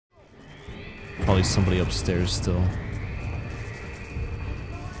probably somebody upstairs still.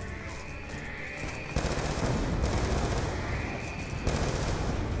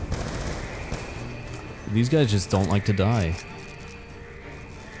 These guys just don't like to die.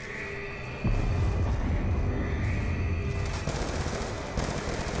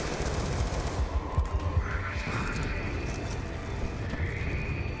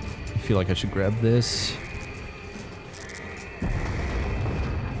 I feel like I should grab this.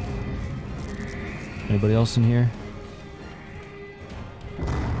 Anybody else in here?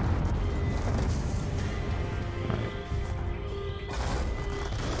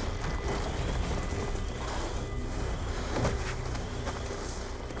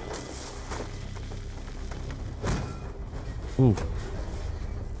 Ooh.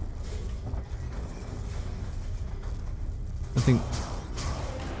 I think...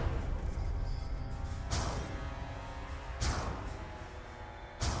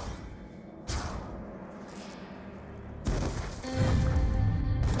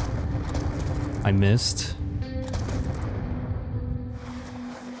 I missed.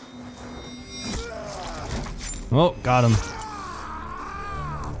 Oh, got him.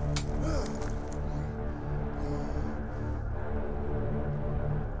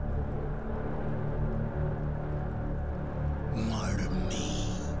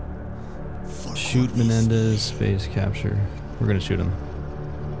 Shoot Menendez, space capture. We're gonna shoot him.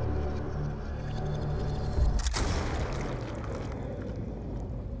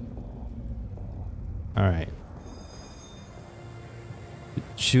 Alright.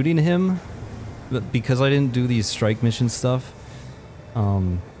 Shooting him, because I didn't do these strike mission stuff,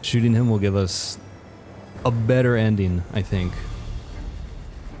 shooting him will give us a better ending, I think.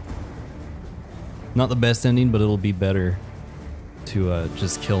 Not the best ending, but it'll be better to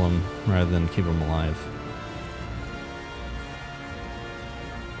just kill him rather than keep him alive.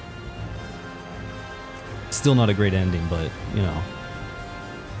 Still not a great ending, but, you know.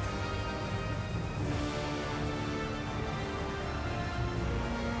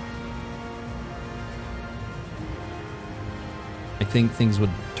 I think things would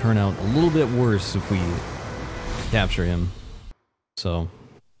turn out a little bit worse if we capture him. So,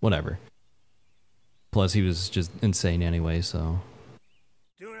 whatever. Plus, he was just insane anyway, so...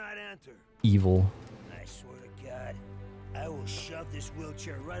 Do not enter. Evil. I swear to God, I will shove this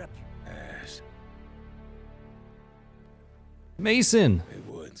wheelchair right up your ass. Mason! Hey,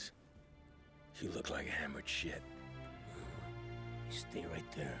 Woods. You look like hammered shit. You stay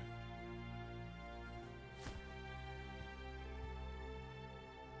right there.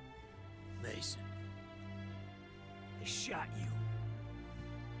 Mason. I shot you.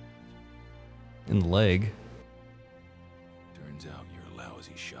 In the leg. Turns out you're a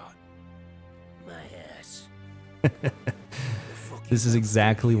lousy shot. My ass. This is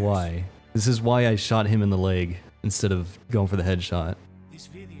exactly why. This is why I shot him in the leg instead of going for the headshot. This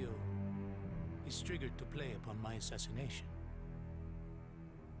video is triggered to play upon my assassination.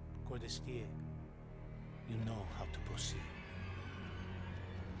 Cordestier, you know how to proceed.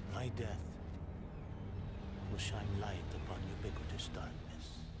 My death will shine light upon ubiquitous darkness.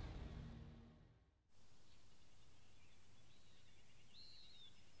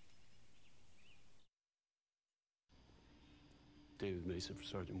 David Mason for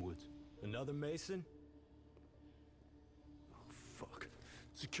Sergeant Woods. Another Mason? Oh, fuck.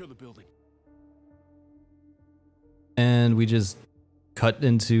 Secure the building. And we just cut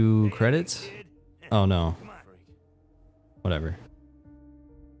into credits? Oh no. Whatever.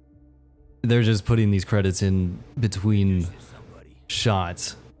 They're just putting these credits in between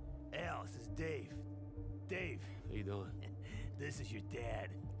shots. Al, this is Dave. Dave. How you doing? This is your dad.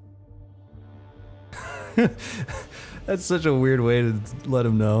 That's such a weird way to let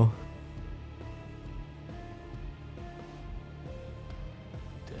him know.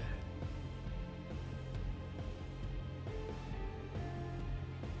 Dad.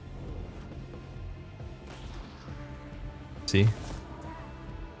 See?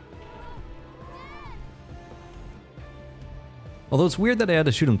 Although it's weird that I had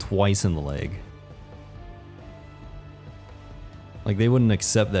to shoot him twice in the leg. Like, they wouldn't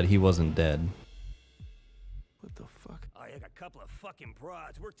accept that he wasn't dead. What the fuck? Oh, you got a couple of fucking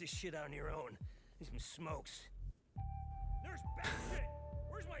broads. Work this shit out on your own. Need some smokes. There's bad shit.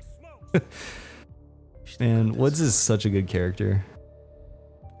 Where's my smokes? Man, Woods is such a good character.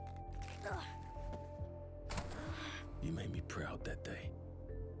 You made me proud that day.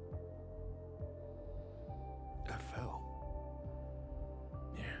 I fell.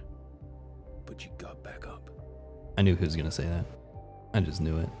 Yeah. But you got back up. I knew he was gonna say that. I just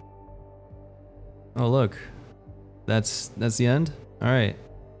knew it. Oh look. That's the end? Alright.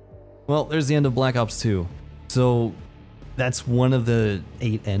 Well, there's the end of Black Ops 2. So that's one of the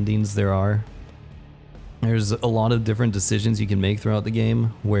 8 endings there are. There's a lot of different decisions you can make throughout the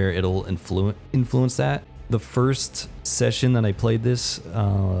game where it'll influence that. The first session that I played this,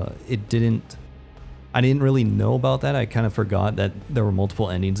 I didn't really know about that. I kind of forgot that there were multiple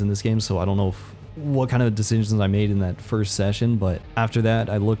endings in this game, so I don't know what kind of decisions I made in that first session, but after that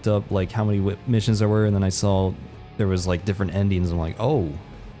I looked up like how many missions there were, and then I saw there was like different endings. I'm like, oh,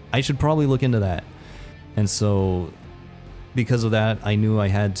 I should probably look into that. And so because of that, I knew I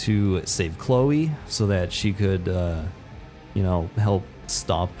had to save Chloe so that she could, you know, help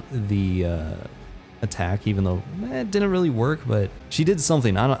stop the attack, even though it didn't really work, but she did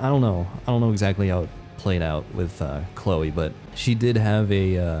something. I don't know. I don't know exactly how it played out with Chloe, but she did have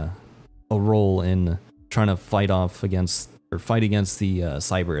a role in trying to fight against the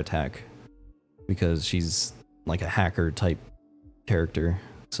cyber attack, because she's like a hacker type character.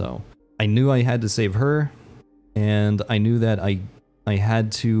 So I knew I had to save her, and I knew that I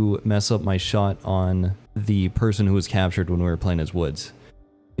had to mess up my shot on the person who was captured when we were playing as Woods,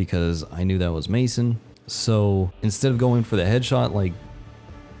 because I knew that was Mason. So instead of going for the headshot like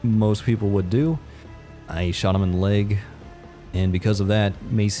most people would do, I shot him in the leg, and because of that,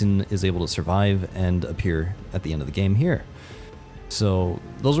 Mason is able to survive and appear at the end of the game here. So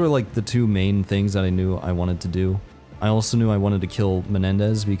those were like the 2 main things that I knew I wanted to do. I also knew I wanted to kill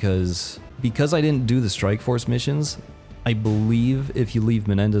Menendez because I didn't do the Strike Force missions. I believe if you leave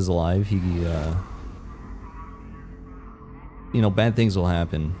Menendez alive, he, you know, bad things will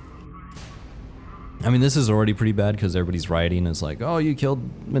happen. I mean, this is already pretty bad because everybody's rioting. It's like, oh, you killed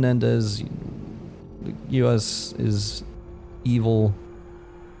Menendez. The US is evil.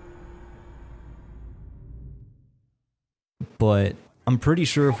 But I'm pretty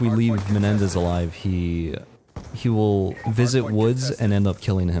sure if we leave Menendez alive, he will visit Woods and end up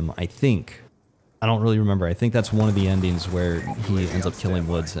killing him, I think. I don't really remember. I think that's one of the endings where he ends up killing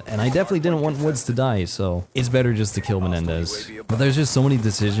Woods. And I definitely didn't want Woods to die, so it's better just to kill Menendez. But there's just so many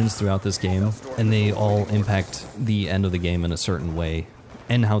decisions throughout this game, and they all impact the end of the game in a certain way,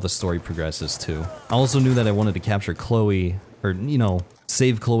 and how the story progresses too. I also knew that I wanted to capture Chloe, or, you know,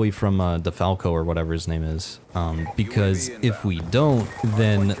 save Chloe from DeFalco or whatever his name is. Because if we don't,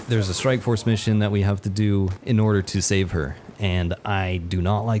 then there's a Strike Force mission that we have to do in order to save her. And I do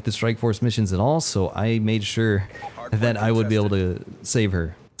not like the Strike Force missions at all, so I made sure that I would be able to save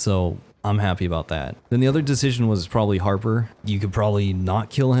her. So I'm happy about that. Then the other decision was probably Harper. You could probably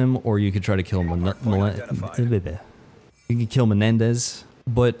not kill him, or you could try to kill Menendez.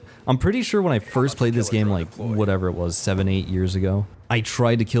 But I'm pretty sure when I first played this game, like whatever it was, 7-8 years ago, I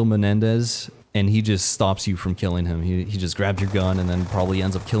tried to kill Menendez, and he just stops you from killing him. He just grabs your gun and then probably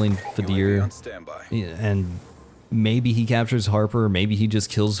ends up killing Fadir. And maybe he captures Harper, or maybe he just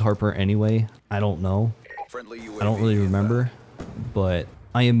kills Harper anyway. I don't know. I don't really remember. But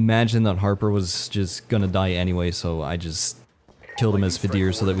I imagine that Harper was just gonna die anyway, so I just killed him as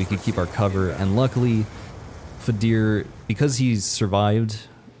Fadir so that we could keep our cover. And luckily, Fadir, because he survived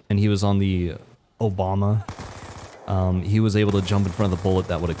and he was on the Obama, he was able to jump in front of the bullet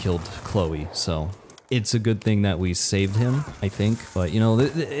that would have killed Chloe. So it's a good thing that we saved him, I think. But you know,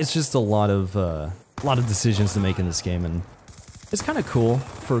 it's just a lot of decisions to make in this game, and it's kind of cool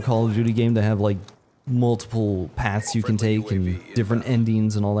for a Call of Duty game to have like multiple paths you can take and different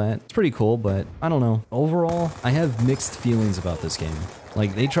endings and all that. It's pretty cool, but I don't know. Overall, I have mixed feelings about this game.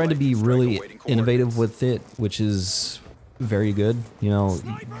 Like, they tried to be really innovative with it, which is very good. You know,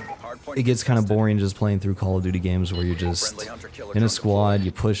 it gets kind of boring just playing through Call of Duty games where you're just in a squad,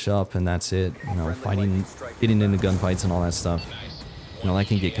 you push up, and that's it. You know, fighting, getting into gunfights and all that stuff. You know, that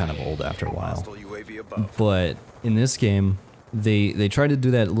can get kind of old after a while. But in this game, they tried to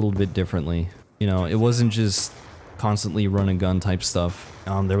do that a little bit differently. You know, it wasn't just constantly run and gun type stuff.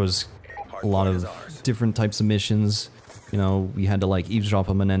 There was a lot of different types of missions. You know, we had to like eavesdrop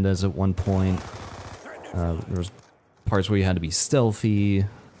on Menendez at one point. There was parts where you had to be stealthy.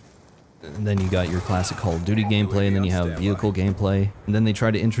 And then you got your classic Call of Duty gameplay, and then you have vehicle gameplay. And then they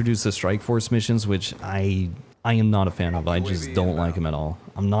tried to introduce the Strike Force missions, which I am not a fan of. I just don't like them at all.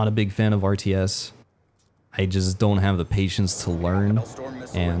 I'm not a big fan of RTS. I just don't have the patience to learn,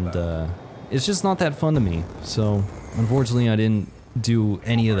 and it's just not that fun to me. So unfortunately, I didn't do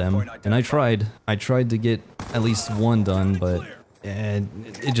any of them, and I tried to get at least one done, but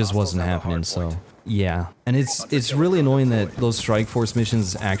it just wasn't happening. So yeah, and it's really annoying that those Strike Force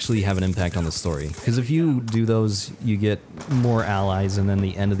missions actually have an impact on the story, because if you do those, you get more allies, and then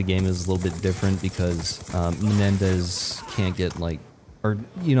the end of the game is a little bit different because Menendez can't get like, or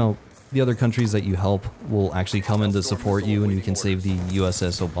you know, the other countries that you help will actually come in to support you, and you can save the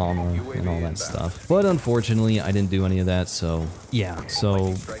USS Obama and all that stuff. But unfortunately, I didn't do any of that, so yeah.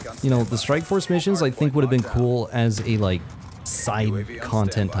 So, you know, the Strike Force missions I think would have been cool as a like side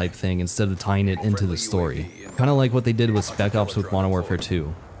content type thing instead of tying it into the story. Kind of like what they did with Spec Ops with Modern Warfare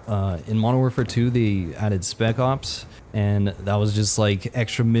 2. In Modern Warfare 2, they added Spec Ops, and that was just like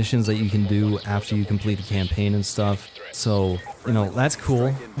extra missions that you can do after you complete the campaign and stuff. So, you know, that's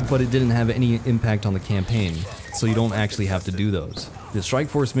cool, but it didn't have any impact on the campaign, so you don't actually have to do those. The Strike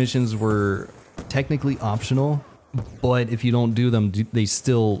Force missions were technically optional, but if you don't do them, they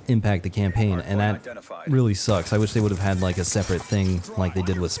still impact the campaign, and that really sucks. I wish they would have had like a separate thing like they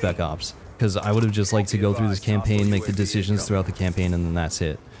did with Spec Ops, because I would have just liked to go through this campaign, make the decisions throughout the campaign, and then that's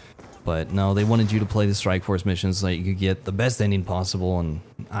it. But no, they wanted you to play the Strike Force missions so that you could get the best ending possible, and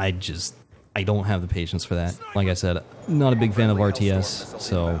I don't have the patience for that. Like I said, not a big fan of RTS,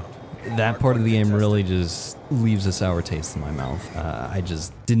 so that part of the game really just leaves a sour taste in my mouth. I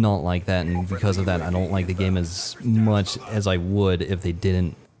just did not like that, and because of that, I don't like the game as much as I would if they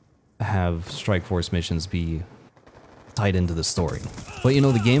didn't have Strike Force missions be tied into the story. But you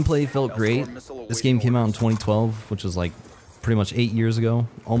know, the gameplay felt great. This game came out in 2012, which was like pretty much 8 years ago,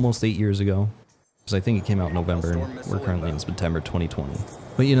 almost 8 years ago, because I think it came out in November, and we're currently in September 2020.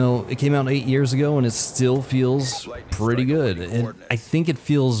 But you know, it came out 8 years ago, and it still feels pretty good, and I think it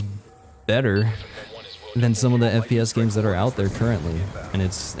feels better than some of the FPS games that are out there currently, and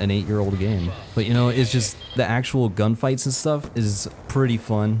it's an 8-year-old game. But you know, it's just the actual gunfights and stuff is pretty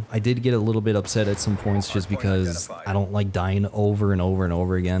fun. I did get a little bit upset at some points just because I don't like dying over and over and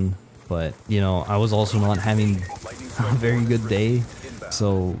over again. But you know, I was also not having a very good day,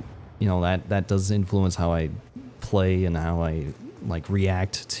 so you know, that does influence how I play and how I like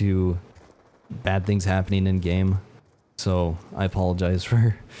react to bad things happening in game. So I apologize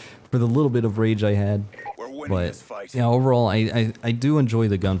for the little bit of rage I had. But yeah, overall, I do enjoy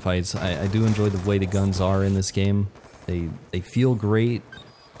the gunfights. I do enjoy the way the guns are in this game. They feel great.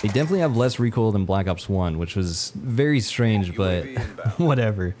 They definitely have less recoil than Black Ops 1, which was very strange, but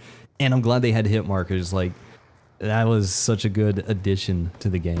whatever. And I'm glad they had hit markers. Like, that was such a good addition to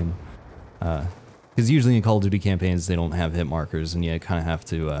the game. Because usually in Call of Duty campaigns, they don't have hit markers, and you kind of have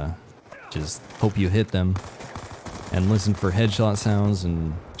to just hope you hit them and listen for headshot sounds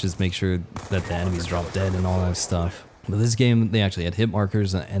and just make sure that the enemies drop dead and all that stuff. But this game, they actually had hit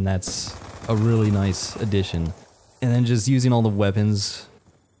markers, and that's a really nice addition. And then just using all the weapons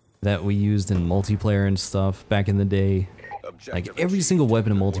that we used in multiplayer and stuff back in the day. Like, every single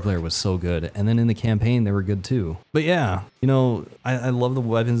weapon in multiplayer was so good, and then in the campaign, they were good too. But yeah, you know, I love the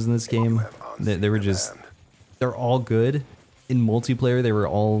weapons in this game. They were just, they're all good. In multiplayer, they were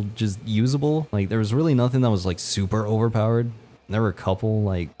all just usable. Like, there was really nothing that was like super overpowered. There were a couple,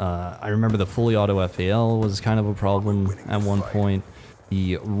 like, I remember the fully auto FAL was kind of a problem at one point.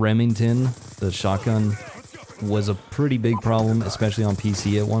 The Remington, the shotgun, was a pretty big problem, especially on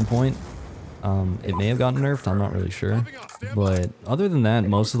PC at one point. It may have gotten nerfed, I'm not really sure. But other than that,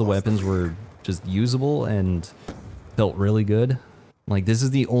 most of the weapons were just usable and felt really good. Like, this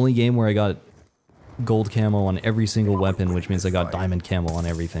is the only game where I got gold camo on every single weapon, which means I got diamond camo on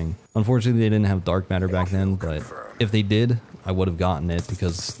everything. Unfortunately, they didn't have dark matter back then, but if they did, I would have gotten it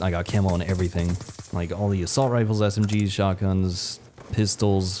because I got camo on everything. Like, all the assault rifles, SMGs, shotguns,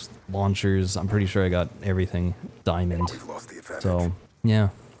 pistols, launchers, I'm pretty sure I got everything diamond. So, yeah.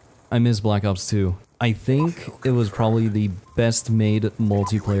 I miss Black Ops 2. I think it was probably the best made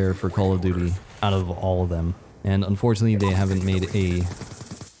multiplayer for Call of Duty out of all of them. And unfortunately, they haven't made a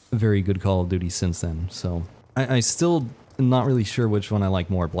very good Call of Duty since then. So I still am not really sure which one I like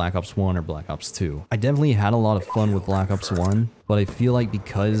more, Black Ops 1 or Black Ops 2. I definitely had a lot of fun with Black Ops 1, but I feel like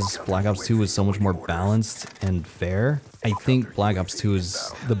because Black Ops 2 was so much more balanced and fair, I think Black Ops 2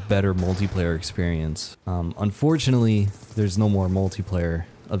 is the better multiplayer experience. Unfortunately, there's no more multiplayer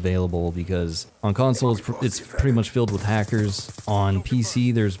available because on consoles it's pretty much filled with hackers. On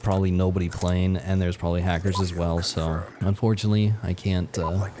PC there's probably nobody playing, and there's probably hackers as well, so unfortunately I can't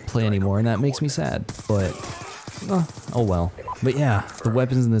play anymore, and that makes me sad, but oh well. But yeah, the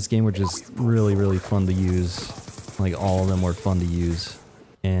weapons in this game were just really fun to use. Like, all of them were fun to use.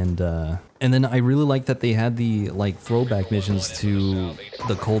 And then I really like that they had the like throwback missions to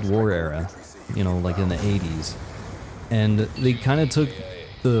the Cold War era, you know, like in the 80s. And they kind of took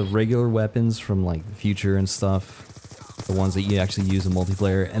the regular weapons from like the future and stuff, the ones that you actually use in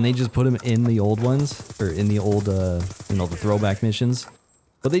multiplayer, and they just put them in the old ones, or in the old, you know, the throwback missions.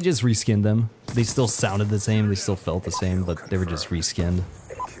 But they just reskinned them. They still sounded the same, they still felt the same, but they were just reskinned,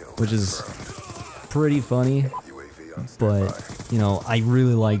 which is pretty funny. but you know, I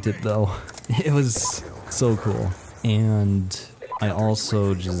really liked it though. It was so cool, and I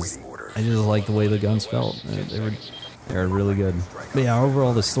also just like the way the guns felt. They were really good. But yeah,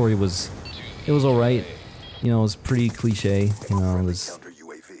 overall the story was alright. You know, it was pretty cliche. You know, this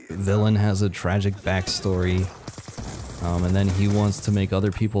villain has a tragic backstory, and then he wants to make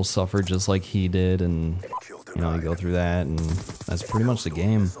other people suffer just like he did, and you know, you go through that, and that's pretty much the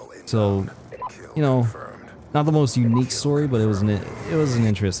game. So, you know, not the most unique story, but it was an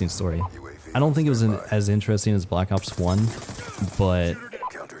interesting story. I don't think it was as interesting as Black Ops 1, but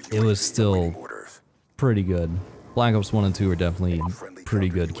it was still pretty good. Black Ops 1 and 2 are definitely pretty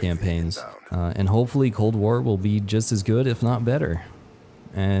good campaigns, and hopefully Cold War will be just as good, if not better.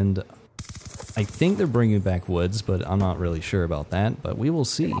 And I think they're bringing back Woods, but I'm not really sure about that, but we will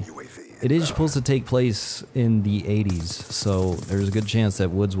see. It is supposed to take place in the 80s, so there's a good chance that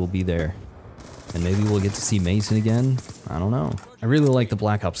Woods will be there. And maybe we'll get to see Mason again. I don't know. I really like the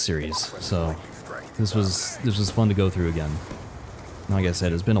Black Ops series, so this was fun to go through again. Like I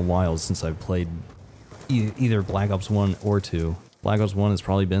said, it's been a while since I've played either Black Ops 1 or 2. Black Ops 1 has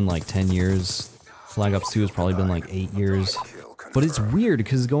probably been like 10 years. Black Ops 2 has probably been like 8 years. But it's weird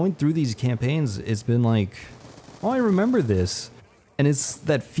because going through these campaigns, it's been like, oh, I remember this. And it's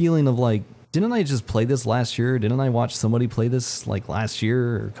that feeling of like, didn't I just play this last year? Didn't I watch somebody play this like last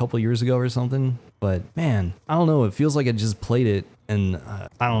year or a couple years ago or something? But man, I don't know. It feels like I just played it, and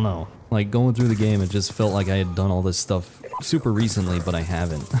I don't know. Like going through the game, it just felt like I had done all this stuff super recently, but I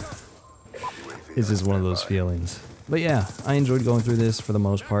haven't. It's just one of those feelings. But yeah, I enjoyed going through this for the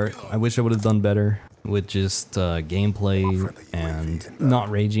most part. I wish I would have done better with just gameplay and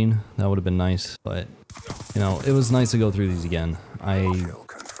not raging. That would have been nice. But you know, it was nice to go through these again.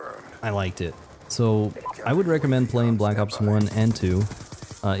 I liked it. So I would recommend playing Black Ops 1 and 2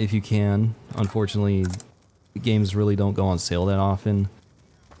 if you can. Unfortunately, games really don't go on sale that often,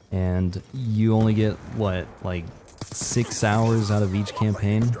 and you only get, what, like 6 hours out of each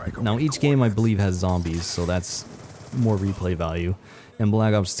campaign? Now each game I believe has zombies, so that's more replay value. And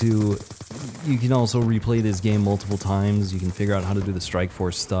Black Ops 2, you can also replay this game multiple times. You can figure out how to do the Strike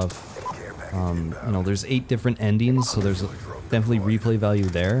Force stuff. You know, there's 8 different endings, so there's definitely replay value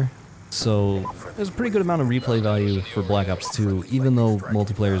there. So there's a pretty good amount of replay value for Black Ops 2, even though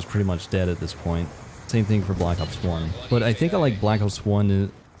multiplayer is pretty much dead at this point. Same thing for Black Ops 1. But I think I like Black Ops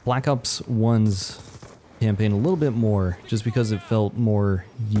 1's campaign a little bit more, just because it felt more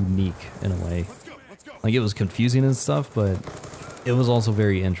unique in a way. Like, it was confusing and stuff, but it was also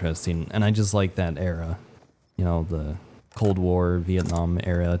very interesting, and I just like that era. You know, the Cold War, Vietnam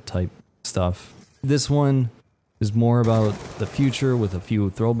era type stuff. This one is more about the future with a few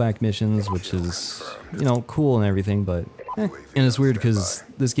throwback missions, which is, you know, cool and everything, but and it's weird because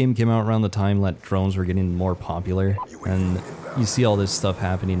this game came out around the time that drones were getting more popular, and you see all this stuff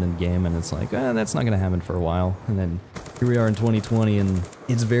happening in the game, and it's like, that's not gonna happen for a while. And then here we are in 2020, and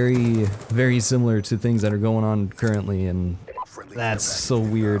it's very, very similar to things that are going on currently, and that's so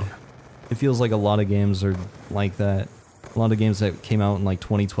weird. It feels like a lot of games are like that. A lot of games that came out in like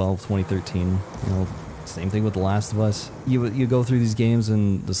 2012, 2013, you know, same thing with The Last of Us. You go through these games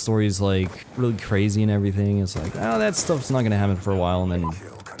and the story's like really crazy and everything. It's like, oh, that stuff's not gonna happen for a while, and then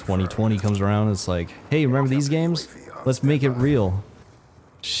 2020 comes around and it's like, hey, remember these games? Let's make it real.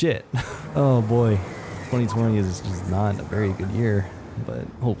 Shit. Oh boy. 2020 is just not a very good year, but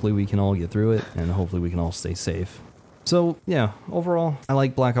hopefully we can all get through it, and hopefully we can all stay safe. So yeah, overall, I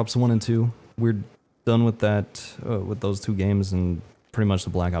like Black Ops 1 and 2. We're done with that, with those 2 games and pretty much the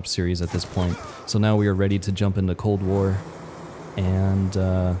Black Ops series at this point. So now we are ready to jump into Cold War, and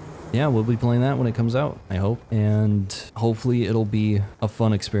yeah, we'll be playing that when it comes out, I hope, and hopefully it'll be a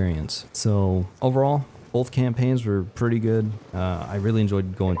fun experience. So overall, both campaigns were pretty good. I really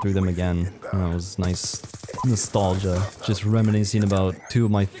enjoyed going through them again. You know, it was nice nostalgia, just reminiscing about 2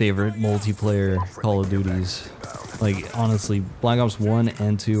 of my favorite multiplayer Call of Duties. Like, honestly, Black Ops 1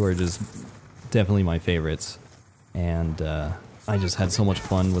 and 2 are just definitely my favorites, and I just had so much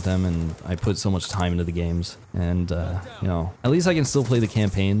fun with them, and I put so much time into the games, and you know, at least I can still play the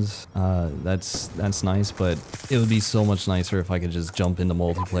campaigns. That's nice, but it would be so much nicer if I could just jump into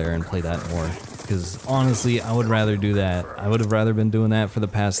multiplayer and play that more, because honestly, I would rather do that. I would have rather been doing that for the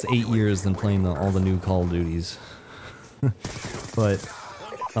past 8 years than playing all the new Call of Duties. But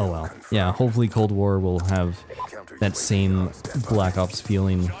oh well. Yeah, hopefully Cold War will have that same Black Ops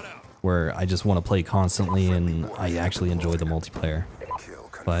feeling, where I just want to play constantly and I actually enjoy the multiplayer.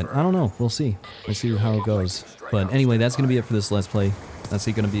 But I don't know, we'll see. We'll see how it goes. But anyway, that's gonna be it for this Let's Play. That's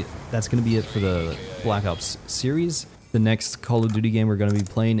gonna be it for the Black Ops series. The next Call of Duty game we're going to be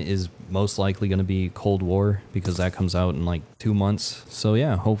playing is most likely going to be Cold War, because that comes out in like 2 months. So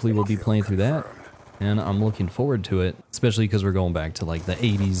yeah, hopefully we'll be playing through that, and I'm looking forward to it, especially because we're going back to like the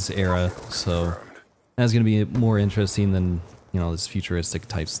 80s era, so that's going to be more interesting than, you know, this futuristic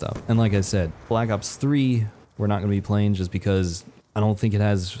type stuff. And like I said, Black Ops 3 we're not going to be playing just because I don't think it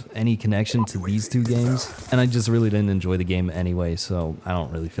has any connection to these two games, and I just really didn't enjoy the game anyway, so I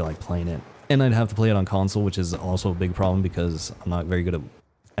don't really feel like playing it. And I'd have to play it on console, which is also a big problem because I'm not very good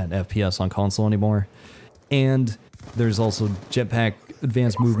at FPS on console anymore. And there's also jetpack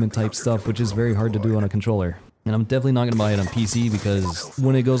advanced movement type stuff, which is very hard to do on a controller. And I'm definitely not going to buy it on PC because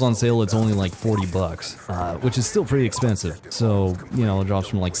when it goes on sale, it's only like 40 bucks, which is still pretty expensive. So, you know, it drops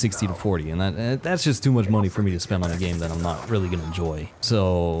from like 60 to 40, and that's just too much money for me to spend on a game that I'm not really going to enjoy.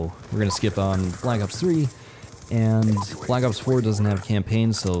 So we're going to skip on Black Ops 3. And Black Ops 4 doesn't have a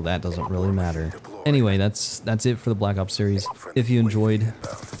campaign, so that doesn't really matter. Anyway, that's it for the Black Ops series. If you enjoyed,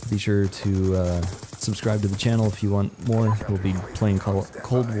 be sure to subscribe to the channel if you want more. We'll be playing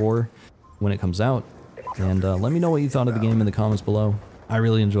Cold War when it comes out. And let me know what you thought of the game in the comments below. I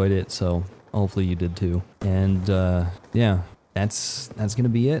really enjoyed it, so hopefully you did too. And yeah, that's gonna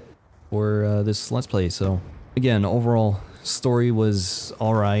be it for this Let's Play. So again, overall, story was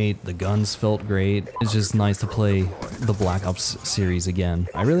alright, the guns felt great. It's just nice to play the Black Ops series again.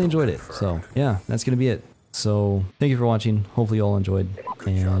 I really enjoyed it, so yeah, that's gonna be it. So thank you for watching, hopefully you all enjoyed,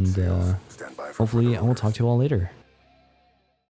 and hopefully I will talk to you all later.